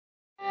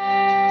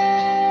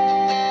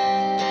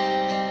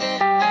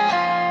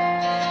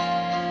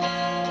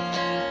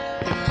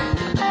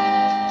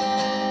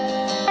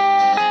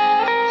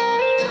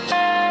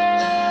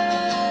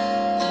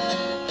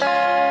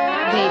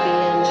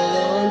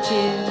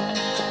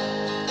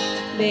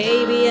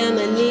Baby,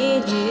 I'ma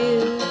need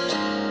you.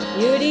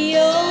 You're the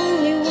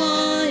only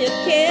one I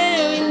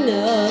care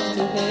enough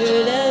to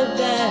hurt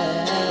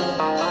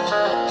about.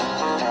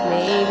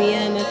 Maybe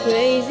I'm a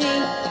crazy,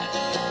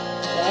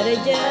 but I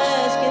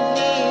just can't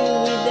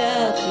live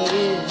without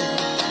you.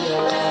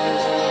 Your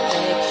eyes and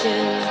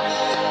affection,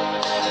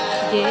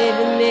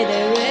 giving me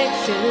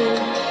direction,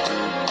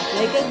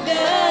 like a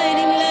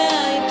guiding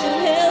light to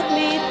help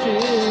me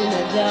through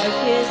my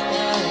darkest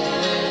hour.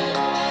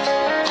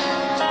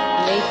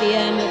 Lately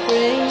I'm a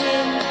praying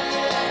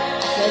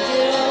that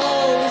you'll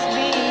always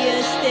be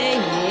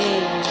staying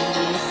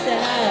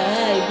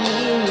beside me.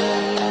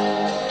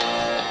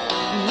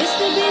 Used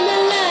to be my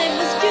life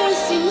was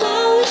just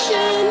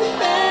emotion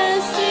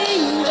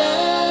passing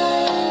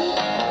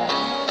by,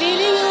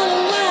 feeling all the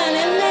while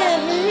and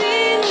never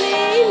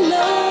really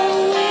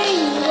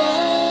knowing why.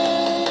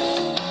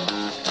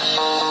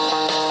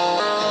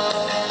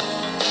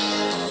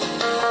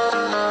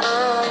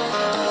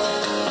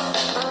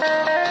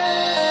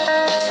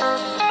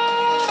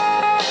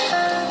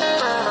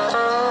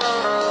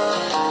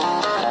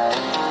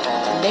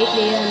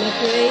 Lately I'm a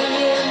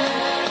praying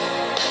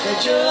that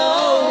you'll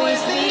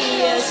always be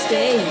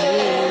staying